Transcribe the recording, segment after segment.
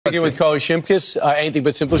Here with Carley Shimkus, Anything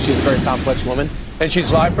But Simple. She's a very complex woman. And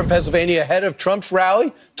she's live from Pennsylvania ahead of Trump's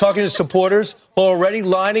rally, talking to supporters who are already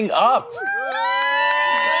lining up. That's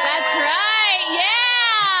right,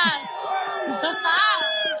 yeah.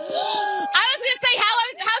 I was going to say,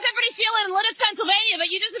 how's everybody feeling in Lititz, Pennsylvania? But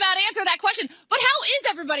you just about answered that question. But how is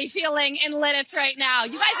everybody feeling in Lititz right now?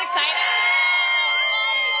 You guys excited?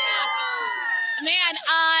 Man,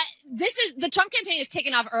 the Trump campaign is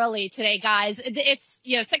kicking off early today, guys. It's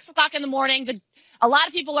 6 o'clock in the morning. A lot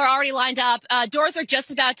of people are already lined up. Doors are just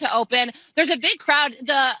about to open. There's a big crowd.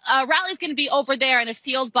 The rally is going to be over there in a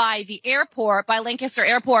field by the airport, by Lancaster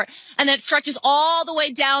Airport, and then it stretches all the way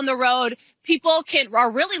down the road. People are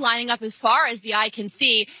really lining up as far as the eye can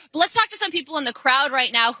see. But let's talk to some people in the crowd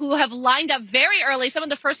right now who have lined up very early. Some of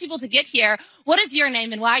the first people to get here. What is your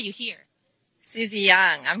name and why are you here? Susie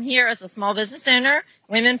Young. I'm here as a small business owner,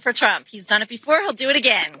 Women for Trump. He's done it before. He'll do it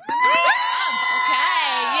again. Okay,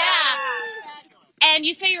 yeah. And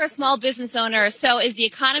you say you're a small business owner. So is the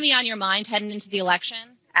economy on your mind heading into the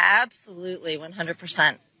election? Absolutely,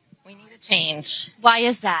 100%. We need a change. Why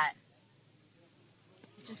is that?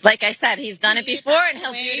 Like I said, he's done it before and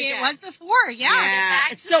he'll do it again. It was before, yeah.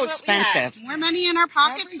 It's so expensive. More money in our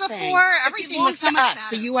pockets before. Everything was so much us,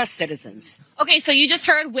 better. the U.S. citizens. Okay, so you just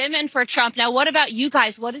heard Women for Trump. Now, what about you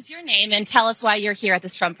guys? What is your name? And tell us why you're here at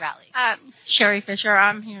this Trump rally. Sherry Fisher.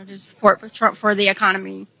 I'm here to support Trump for the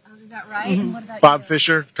economy. Oh, is that right? And what about Bob you?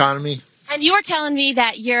 Fisher, economy. And you were telling me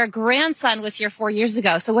that your grandson was here 4 years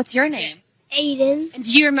ago. So what's your name? Aiden. And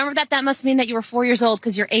do you remember that? That must mean that you were 4 years old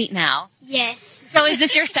because you're 8 now. Yes. So is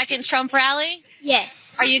this your second Trump rally?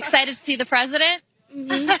 Yes. Are you excited to see the president?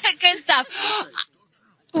 Mm-hmm. Good stuff.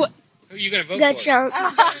 Who are you going to vote Good for? Trump.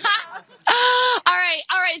 All right.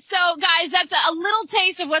 So, guys, that's a little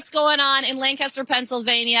taste of what's going on in Lancaster,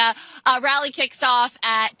 Pennsylvania. Rally kicks off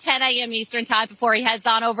at 10 a.m. Eastern time before he heads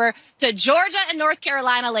on over to Georgia and North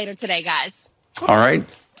Carolina later today, guys. All right.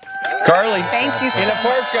 Carley. Thank you so in a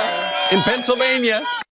parka in Pennsylvania.